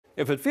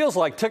If it feels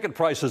like ticket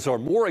prices are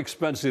more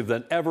expensive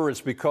than ever,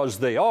 it's because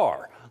they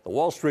are. The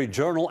Wall Street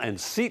Journal and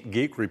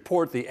SeatGeek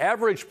report the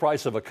average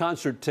price of a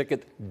concert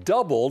ticket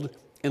doubled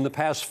in the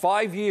past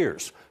 5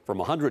 years, from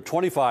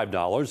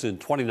 $125 in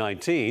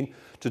 2019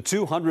 to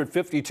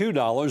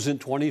 $252 in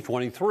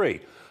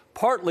 2023.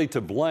 Partly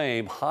to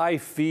blame high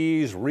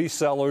fees,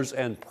 resellers,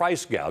 and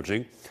price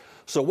gouging.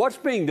 So what's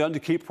being done to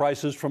keep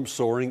prices from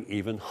soaring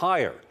even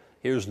higher?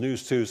 Here's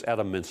News 2's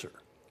Adam Mincer.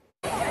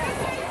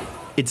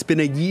 It's been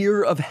a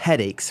year of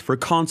headaches for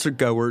concert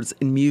goers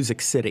in Music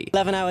City.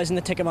 11 hours in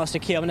the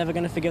Ticketmaster queue. I'm never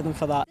going to forgive them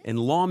for that. And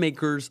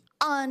lawmakers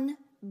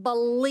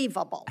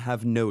unbelievable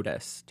have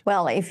noticed.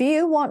 Well, if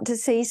you want to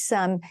see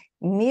some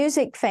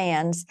music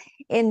fans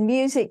in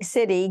Music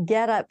City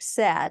get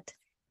upset,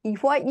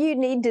 what you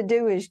need to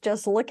do is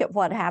just look at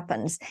what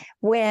happens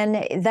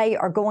when they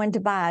are going to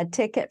buy a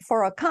ticket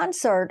for a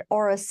concert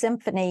or a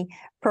symphony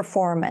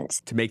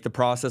performance. To make the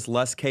process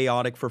less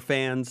chaotic for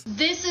fans,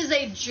 this is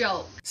a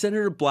joke.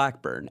 Senator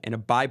Blackburn and a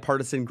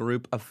bipartisan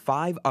group of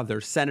 5 other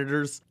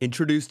senators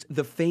introduced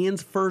the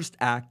Fans First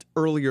Act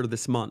earlier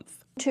this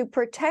month. To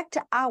protect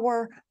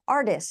our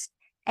artists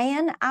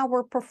and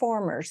our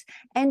performers,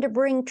 and to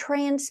bring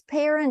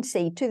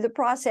transparency to the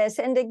process,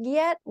 and to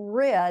get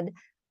rid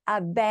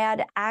of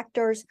bad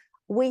actors,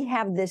 we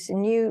have this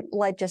new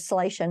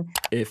legislation.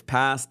 If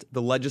passed,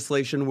 the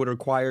legislation would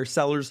require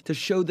sellers to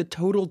show the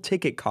total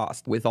ticket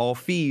cost with all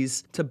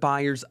fees to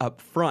buyers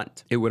up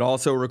front. It would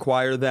also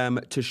require them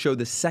to show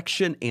the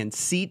section and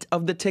seat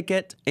of the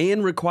ticket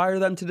and require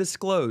them to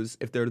disclose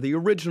if they're the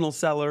original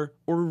seller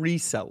or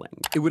reselling.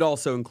 It would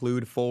also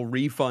include full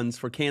refunds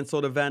for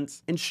canceled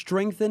events and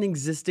strengthen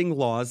existing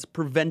laws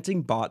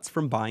preventing bots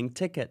from buying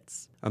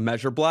tickets. A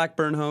measure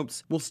Blackburn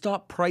hopes will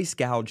stop price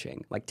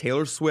gouging like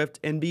Taylor Swift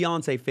and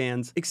Beyonce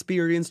fans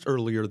experienced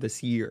earlier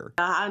this year.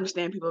 I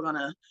understand people are going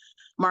to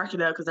mark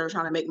it up because they're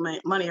trying to make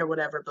money or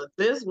whatever, but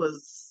this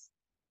was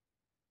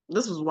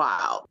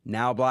wild.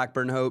 Now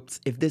Blackburn hopes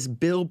if this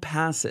bill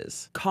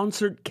passes,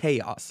 concert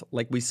chaos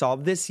like we saw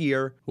this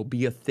year will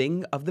be a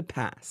thing of the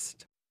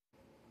past.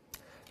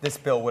 This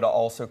bill would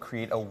also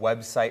create a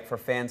website for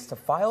fans to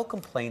file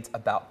complaints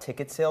about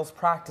ticket sales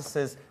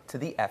practices to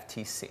the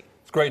FTC.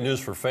 Great news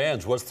for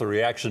fans. What's the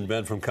reaction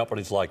been from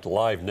companies like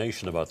Live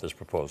Nation about this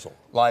proposal?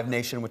 Live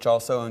Nation, which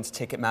also owns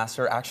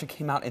Ticketmaster, actually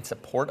came out in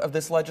support of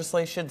this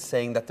legislation,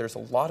 saying that there's a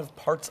lot of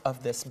parts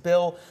of this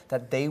bill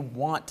that they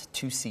want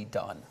to see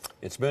done.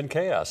 It's been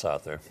chaos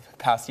out there.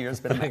 Past year has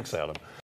been Thanks, Adam.